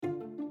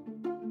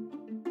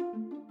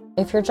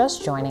If you're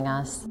just joining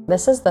us,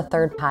 this is the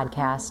third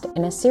podcast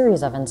in a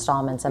series of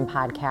installments and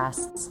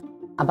podcasts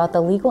about the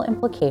legal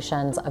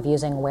implications of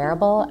using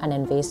wearable and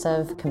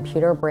invasive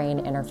computer-brain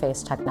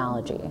interface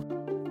technology.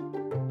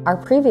 Our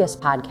previous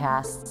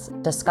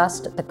podcasts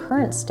discussed the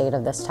current state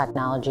of this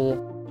technology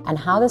and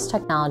how this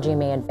technology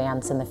may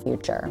advance in the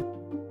future.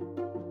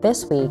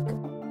 This week,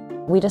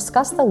 we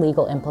discuss the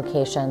legal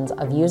implications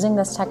of using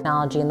this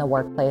technology in the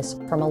workplace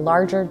from a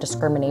larger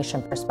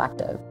discrimination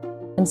perspective,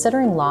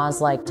 considering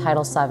laws like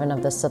Title VII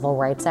of the Civil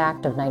Rights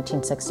Act of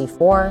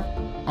 1964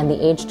 and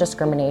the Age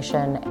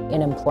Discrimination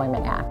in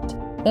Employment Act,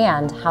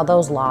 and how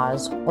those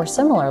laws, or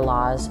similar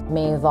laws,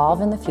 may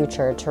evolve in the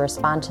future to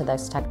respond to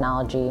this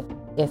technology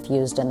if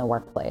used in the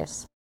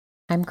workplace.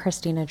 I'm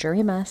Christina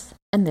Jurimas,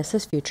 and this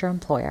is Future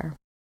Employer.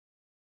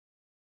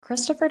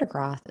 Christopher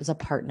DeGroff is a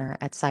partner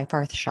at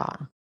Seyfarth Shaw.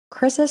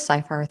 Chris is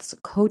Seyfarth's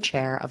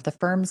co-chair of the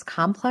firm's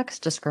Complex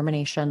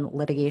Discrimination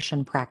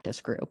Litigation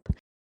Practice Group.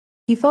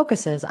 He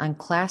focuses on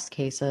class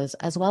cases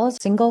as well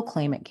as single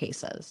claimant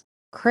cases.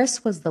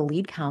 Chris was the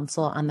lead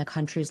counsel on the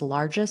country's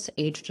largest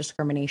age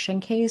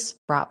discrimination case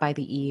brought by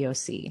the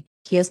EEOC.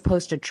 He has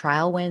posted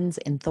trial wins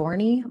in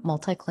thorny,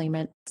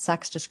 multi-claimant,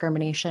 sex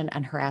discrimination,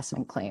 and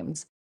harassment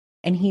claims.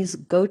 And he's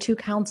go-to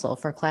counsel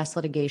for class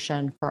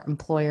litigation for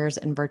employers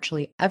in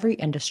virtually every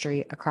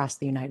industry across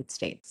the United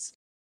States.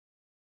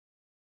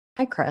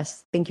 Hi,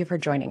 Chris. Thank you for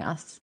joining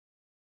us.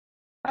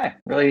 Hi,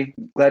 really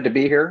glad to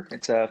be here.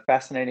 It's a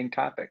fascinating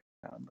topic.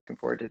 I'm looking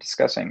forward to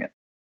discussing it.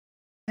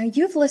 Now,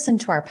 you've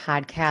listened to our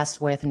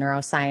podcast with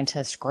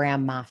neuroscientist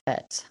Graham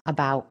Moffat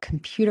about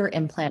computer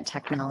implant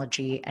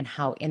technology and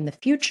how in the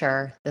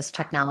future this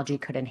technology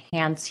could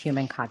enhance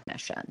human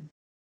cognition.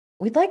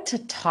 We'd like to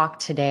talk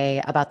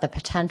today about the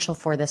potential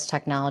for this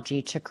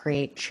technology to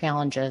create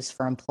challenges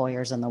for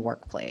employers in the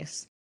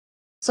workplace.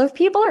 So if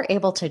people are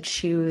able to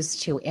choose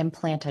to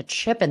implant a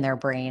chip in their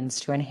brains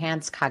to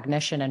enhance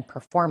cognition and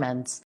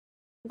performance,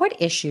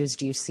 what issues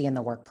do you see in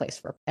the workplace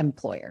for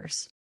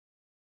employers?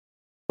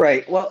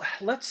 Right. Well,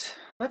 let's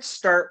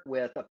start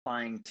with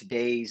applying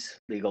today's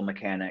legal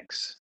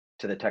mechanics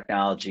to the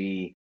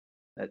technology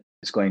that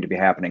is going to be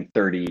happening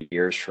 30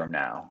 years from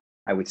now.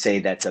 I would say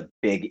that's a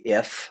big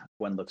if.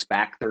 One looks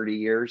back 30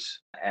 years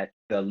at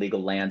the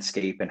legal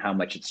landscape and how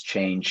much it's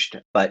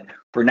changed. But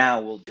for now,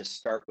 we'll just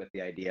start with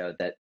the idea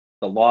that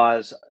the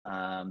laws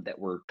that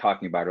we're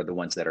talking about are the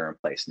ones that are in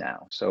place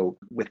now. So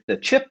with the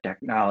chip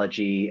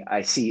technology,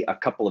 I see a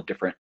couple of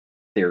different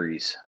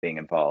theories being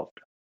involved.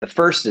 The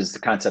first is the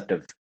concept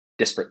of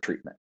disparate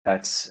treatment.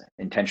 That's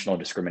intentional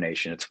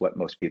discrimination. It's what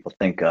most people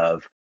think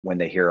of when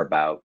they hear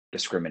about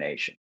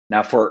discrimination.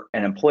 Now, for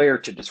an employer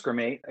to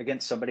discriminate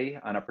against somebody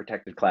on a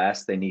protected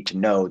class, they need to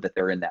know that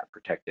they're in that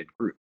protected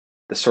group.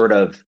 The sort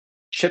of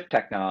chip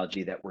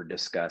technology that we're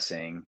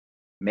discussing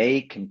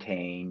may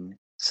contain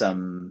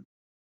some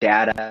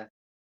data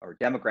or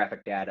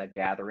demographic data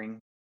gathering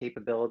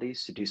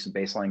capabilities to do some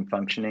baseline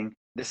functioning.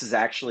 This has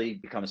actually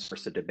become a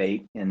source of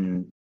debate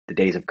in the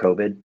days of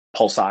COVID.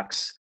 Pulse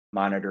ox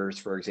monitors,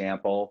 for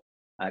example,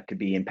 could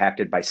be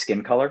impacted by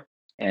skin color,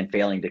 and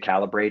failing to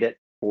calibrate it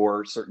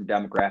for certain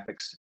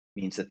demographics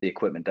means that the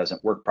equipment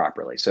doesn't work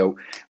properly. So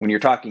when you're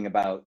talking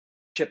about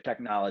chip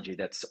technology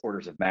that's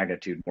orders of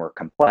magnitude more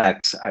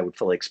complex, I would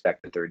fully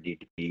expect that there would need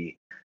to be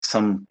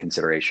some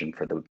consideration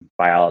for the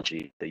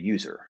biology of the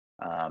user.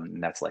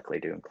 And that's likely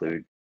to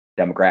include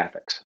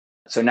demographics.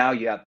 So now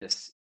you have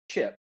this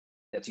chip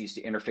that's used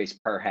to interface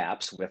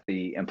perhaps with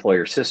the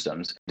employer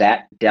systems.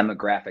 That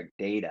demographic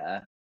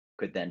data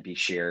could then be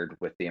shared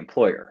with the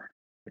employer,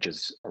 which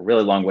is a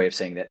really long way of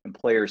saying that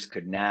employers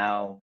could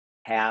now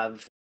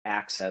have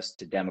access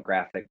to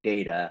demographic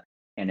data,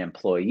 and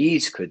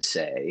employees could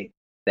say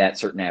that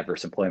certain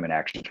adverse employment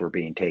actions were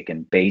being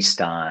taken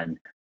based on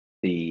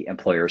the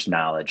employer's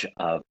knowledge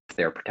of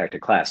their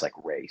protected class, like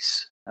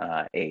race,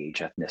 age,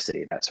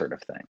 ethnicity, that sort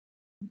of thing.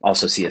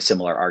 Also see a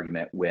similar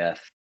argument with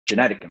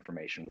genetic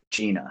information with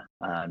GINA.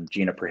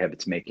 GINA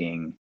prohibits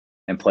making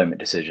employment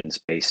decisions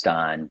based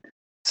on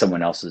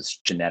someone else's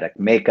genetic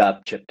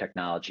makeup. Chip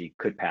technology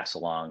could pass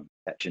along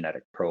that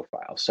genetic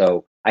profile.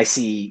 So I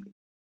see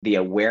the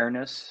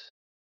awareness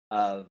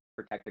of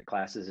protected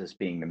classes as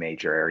being the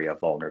major area of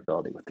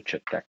vulnerability with the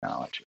chip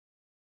technology.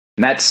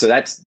 And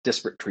that's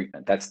disparate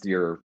treatment. That's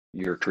your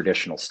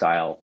traditional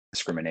style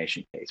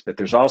discrimination case. But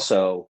there's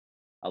also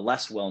a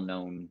less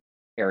well-known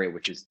area,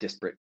 which is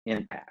disparate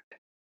impact.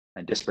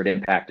 And disparate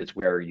impact is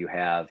where you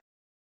have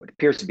what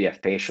appears to be a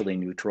facially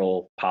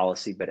neutral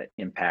policy, but it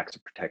impacts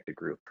a protected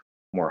group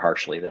more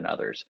harshly than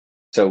others.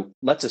 So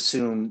let's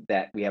assume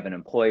that we have an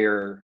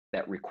employer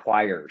that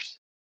requires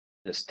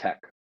this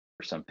tech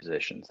for some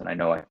positions. And I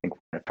think we're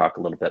going to talk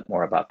a little bit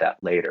more about that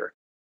later.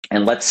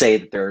 And let's say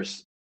that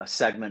there's a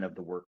segment of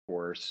the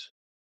workforce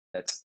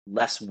that's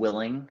less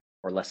willing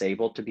or less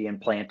able to be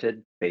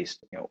implanted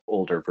based,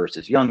 older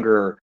versus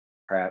younger,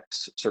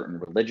 perhaps certain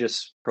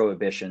religious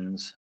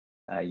prohibitions,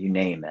 you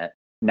name it.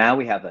 Now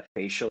we have a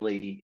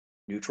facially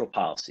neutral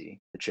policy,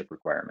 the chip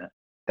requirement,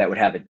 that would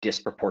have a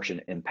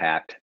disproportionate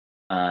impact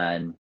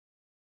on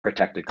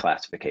protected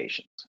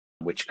classifications.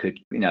 which could,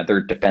 there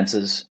are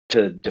defenses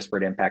to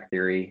disparate impact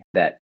theory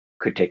that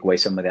could take away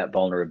some of that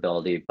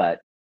vulnerability,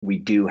 but we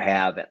do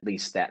have at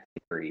least that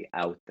theory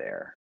out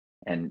there.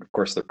 And of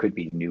course, there could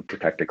be new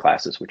protected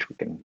classes, which we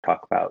can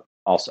talk about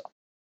also.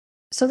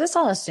 So this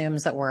all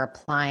assumes that we're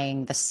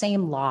applying the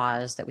same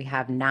laws that we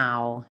have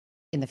now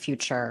in the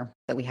future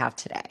that we have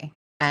today.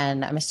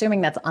 And I'm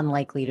assuming that's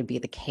unlikely to be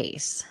the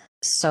case.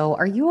 So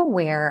are you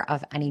aware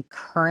of any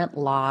current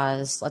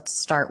laws?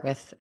 Let's start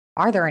with,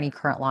 are there any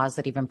current laws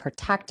that even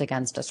protect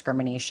against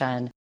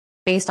discrimination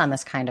based on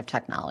this kind of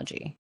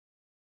technology?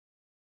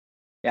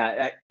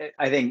 Yeah,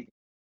 I think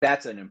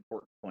that's an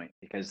important point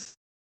because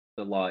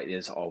the law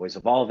is always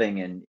evolving.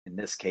 And in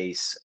this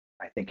case,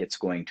 I think it's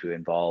going to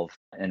involve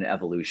an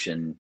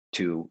evolution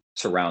to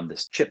surround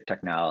this chip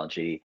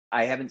technology.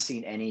 I haven't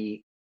seen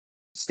any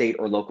state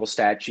or local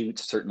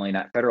statutes, certainly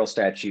not federal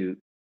statute,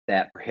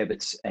 that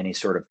prohibits any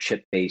sort of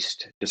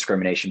chip-based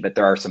discrimination, but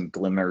there are some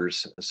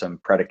glimmers, some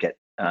predicate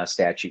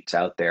statutes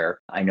out there.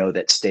 I know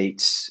that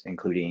states,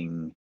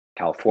 including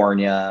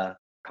California,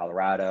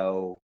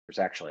 Colorado, there's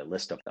actually a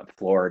list of them,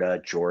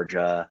 Florida,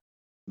 Georgia,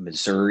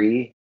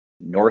 Missouri,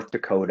 North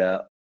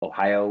Dakota,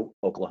 Ohio,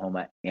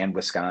 Oklahoma, and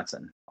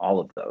Wisconsin, all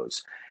of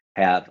those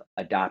have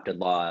adopted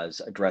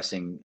laws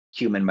addressing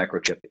human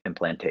microchip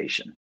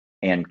implantation.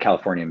 And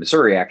California and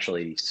Missouri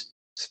actually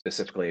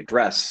specifically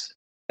address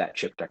that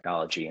chip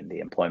technology in the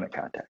employment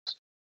context.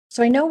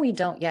 So I know we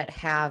don't yet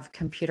have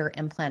computer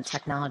implant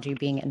technology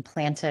being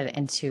implanted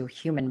into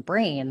human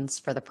brains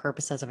for the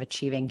purposes of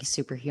achieving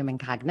superhuman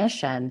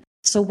cognition.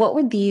 So what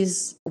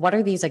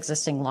are these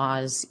existing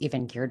laws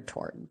even geared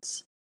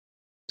towards?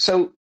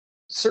 So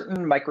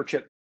certain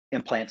microchip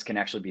implants can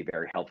actually be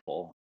very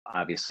helpful.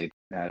 Obviously,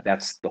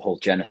 that's the whole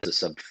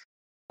genesis of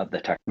the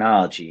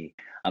technology.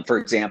 For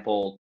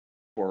example,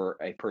 for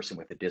a person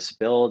with a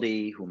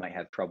disability who might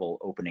have trouble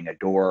opening a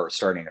door or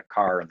starting a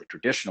car in the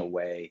traditional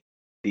way,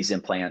 these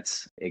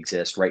implants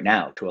exist right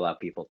now to allow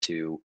people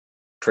to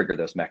trigger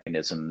those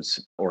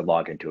mechanisms or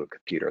log into a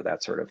computer,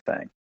 that sort of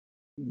thing.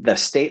 The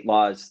state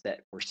laws that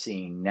we're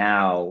seeing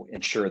now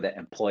ensure that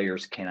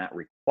employers cannot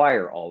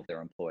require all of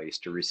their employees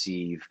to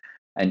receive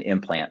an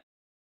implant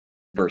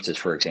versus,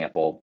 for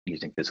example,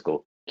 using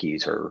physical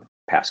keys or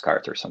pass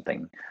cards or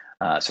something,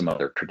 some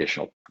other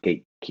traditional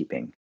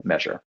gatekeeping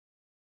measure.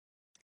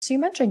 So you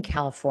mentioned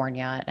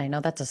California, and I know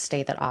that's a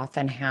state that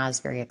often has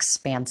very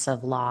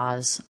expansive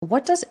laws.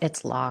 What does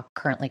its law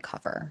currently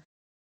cover?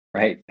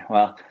 Right.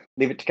 Well,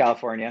 leave it to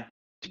California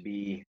to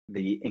be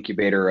the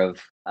incubator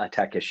of a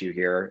tech issue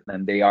here.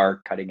 And they are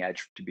cutting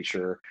edge, to be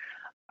sure.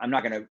 I'm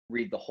not going to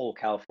read the whole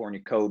California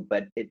code,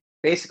 but it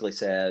basically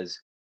says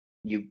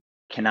you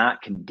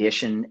cannot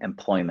condition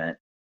employment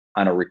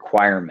on a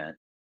requirement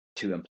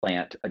to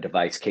implant a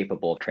device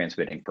capable of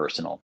transmitting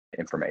personal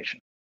information.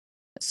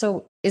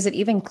 So is it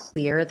even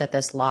clear that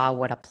this law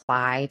would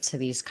apply to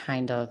these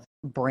kind of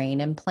brain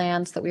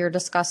implants that we were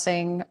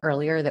discussing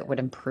earlier that would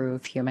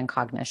improve human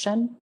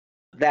cognition?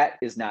 That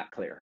is not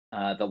clear.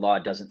 The law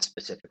doesn't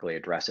specifically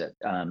address it.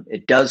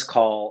 It does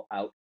call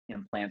out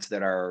implants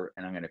that are,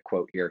 and I'm going to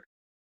quote here,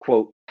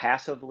 quote,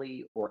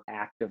 passively or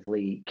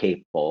actively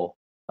capable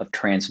of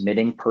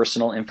transmitting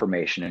personal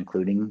information,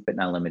 including but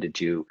not limited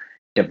to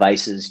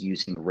devices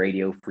using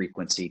radio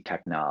frequency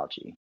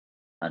technology,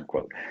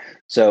 unquote.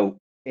 So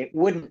it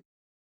wouldn't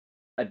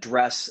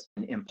address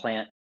an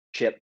implant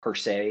chip per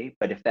se,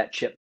 but if that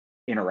chip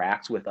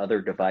interacts with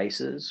other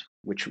devices,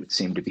 which would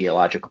seem to be a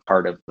logical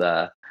part of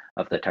the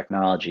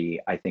technology,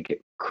 I think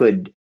it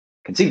could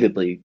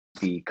conceivably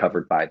be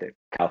covered by the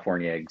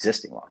California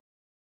existing law.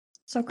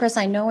 So, Chris,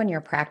 I know in your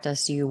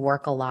practice you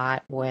work a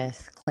lot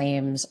with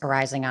claims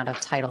arising out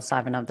of Title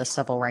VII of the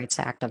Civil Rights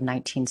Act of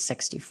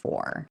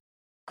 1964.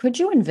 Could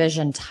you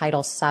envision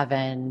Title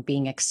VII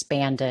being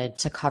expanded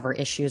to cover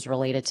issues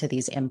related to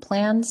these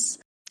implants?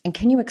 And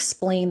can you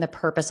explain the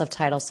purpose of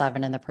Title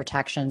VII and the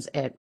protections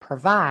it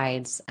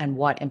provides and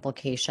what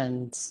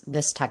implications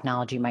this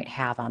technology might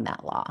have on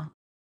that law?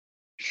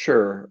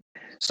 Sure.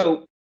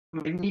 So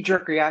my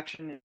knee-jerk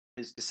reaction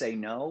is to say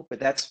no, but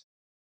that's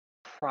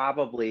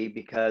probably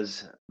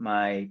because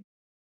my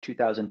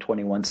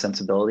 2021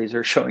 sensibilities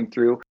are showing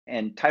through.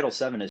 And Title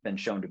VII has been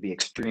shown to be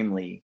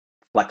extremely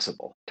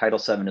flexible. Title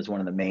VII is one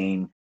of the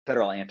main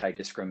federal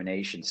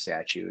anti-discrimination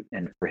statute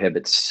and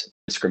prohibits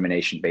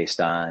discrimination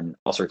based on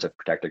all sorts of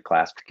protected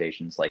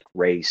classifications like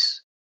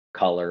race,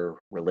 color,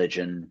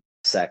 religion,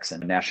 sex,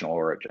 and national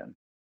origin,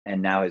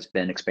 and now has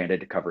been expanded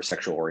to cover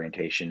sexual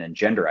orientation and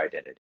gender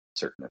identity in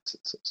certain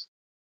instances.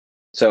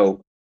 So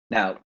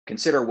now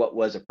consider what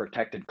was a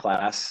protected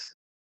class,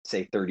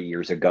 say 30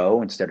 years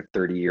ago, instead of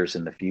 30 years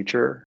in the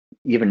future.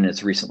 Even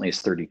as recently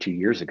as 32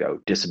 years ago,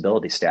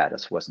 disability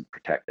status wasn't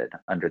protected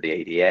under the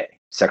ADA.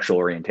 Sexual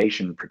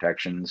orientation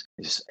protections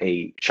is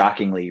a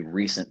shockingly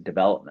recent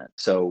development.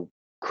 So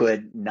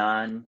could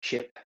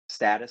non-chip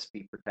status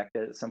be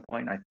protected at some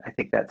point? I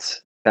think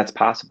that's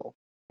possible.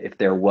 If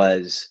there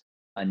was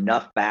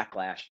enough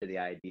backlash to the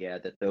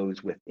idea that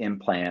those with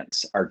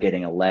implants are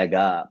getting a leg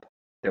up,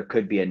 there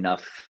could be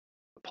enough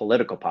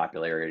political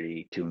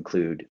popularity to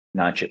include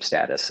non-chip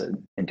status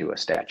into a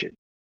statute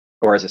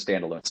or as a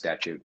standalone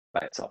statute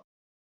by itself.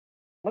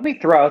 Let me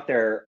throw out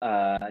there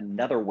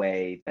another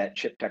way that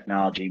chip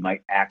technology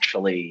might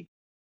actually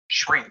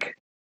shrink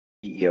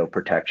EEO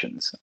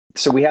protections.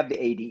 So we have the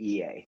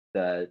ADEA,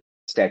 the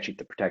statute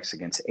that protects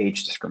against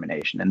age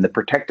discrimination, and the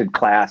protected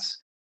class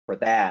for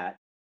that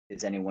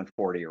is anyone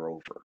 40 or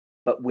over.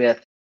 But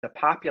with the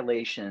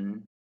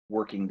population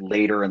working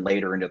later and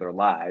later into their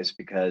lives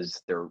because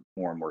they're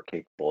more and more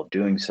capable of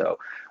doing so,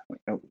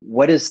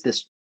 what is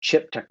this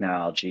chip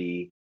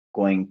technology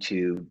going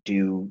to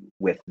do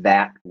with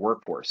that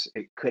workforce?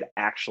 It could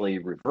actually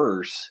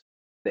reverse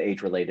the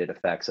age-related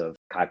effects of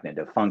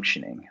cognitive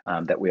functioning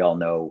that we all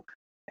know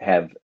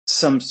have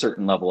some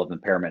certain level of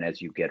impairment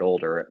as you get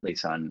older, at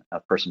least on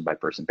a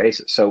person-by-person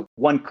basis. So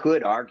one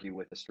could argue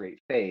with a straight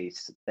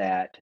face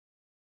that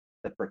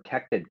the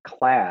protected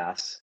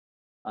class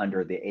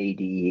under the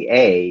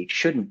ADEA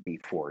shouldn't be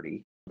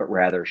 40, but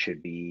rather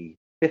should be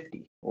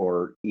 50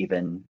 or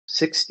even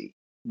 60.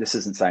 This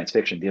isn't science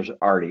fiction. There's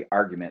already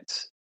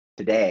arguments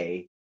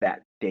today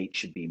that date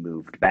should be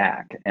moved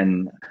back.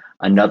 And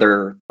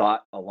another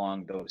thought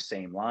along those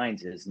same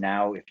lines is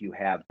now if you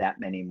have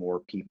that many more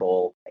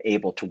people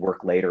able to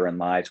work later in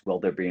lives, will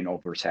there be an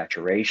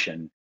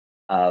oversaturation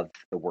of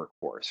the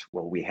workforce?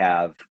 Will we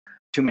have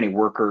too many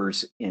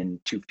workers in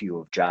too few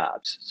of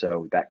jobs?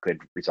 So that could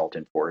result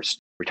in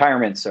forced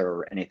retirements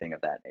or anything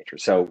of that nature.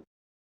 So,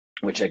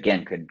 which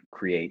again could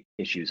create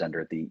issues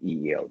under the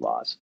EEO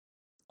laws.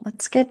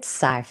 Let's get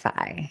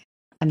sci-fi.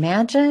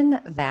 Imagine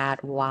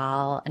that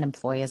while an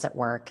employee is at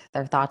work,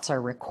 their thoughts are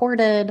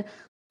recorded,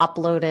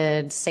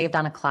 uploaded, saved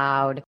on a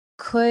cloud.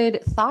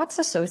 Could thoughts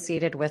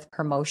associated with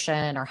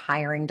promotion or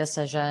hiring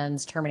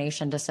decisions,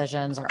 termination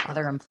decisions, or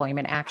other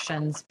employment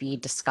actions be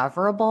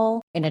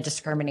discoverable in a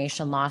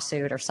discrimination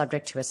lawsuit or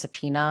subject to a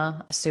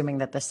subpoena, assuming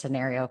that this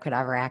scenario could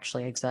ever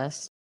actually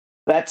exist?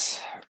 That's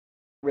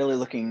really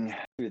looking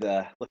through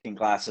the looking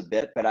glass a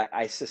bit, but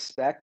I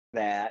suspect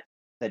that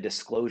the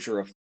disclosure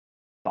of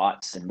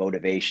thoughts and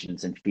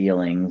motivations and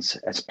feelings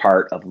as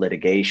part of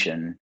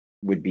litigation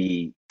would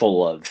be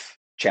full of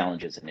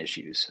challenges and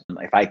issues.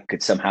 If I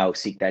could somehow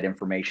seek that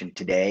information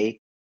today,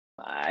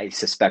 I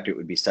suspect it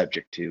would be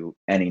subject to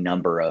any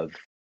number of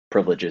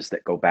privileges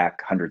that go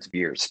back hundreds of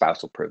years: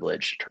 spousal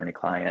privilege,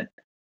 attorney-client,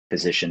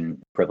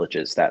 physician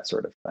privileges, that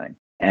sort of thing.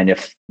 And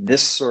if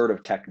this sort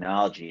of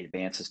technology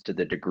advances to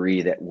the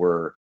degree that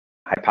we're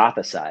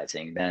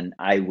hypothesizing, then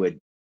I would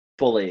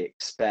fully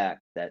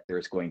expect that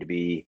there's going to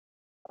be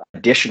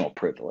additional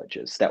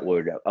privileges that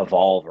would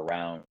evolve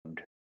around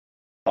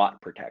thought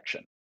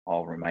protection.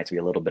 All reminds me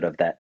a little bit of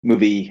that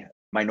movie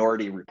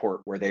Minority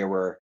Report, where they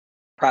were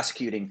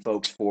prosecuting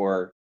folks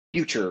for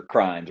future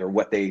crimes or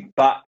what they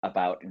thought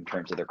about in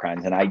terms of their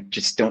crimes. And I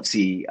just don't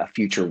see a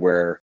future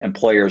where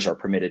employers are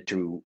permitted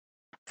to,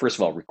 first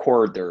of all,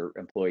 record their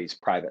employees'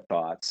 private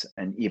thoughts.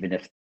 And even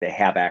if they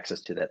have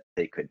access to that,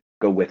 they could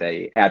go with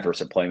an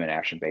adverse employment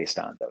action based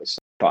on those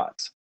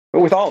thoughts.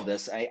 But with all of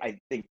this, I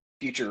think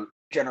future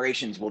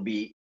generations will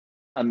be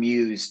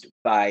amused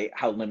by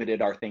how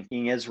limited our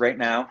thinking is right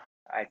now.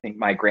 I think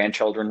my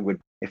grandchildren would,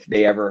 if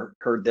they ever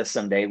heard this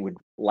someday, would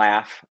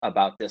laugh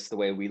about this the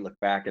way we look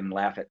back and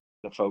laugh at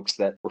the folks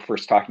that were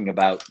first talking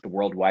about the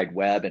World Wide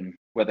Web and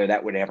whether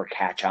that would ever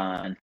catch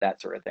on, that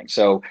sort of thing.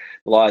 So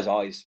the law is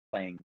always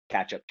playing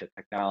catch up to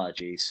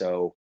technology.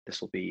 So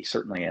this will be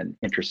certainly an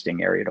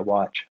interesting area to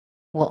watch.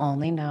 We'll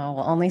only know.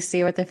 We'll only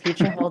see what the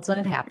future holds when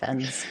it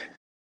happens.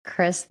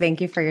 Chris, thank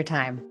you for your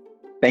time.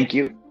 Thank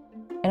you.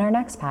 In our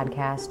next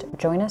podcast,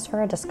 join us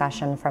for a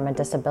discussion from a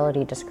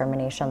disability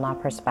discrimination law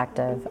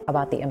perspective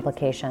about the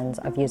implications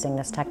of using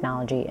this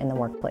technology in the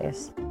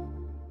workplace.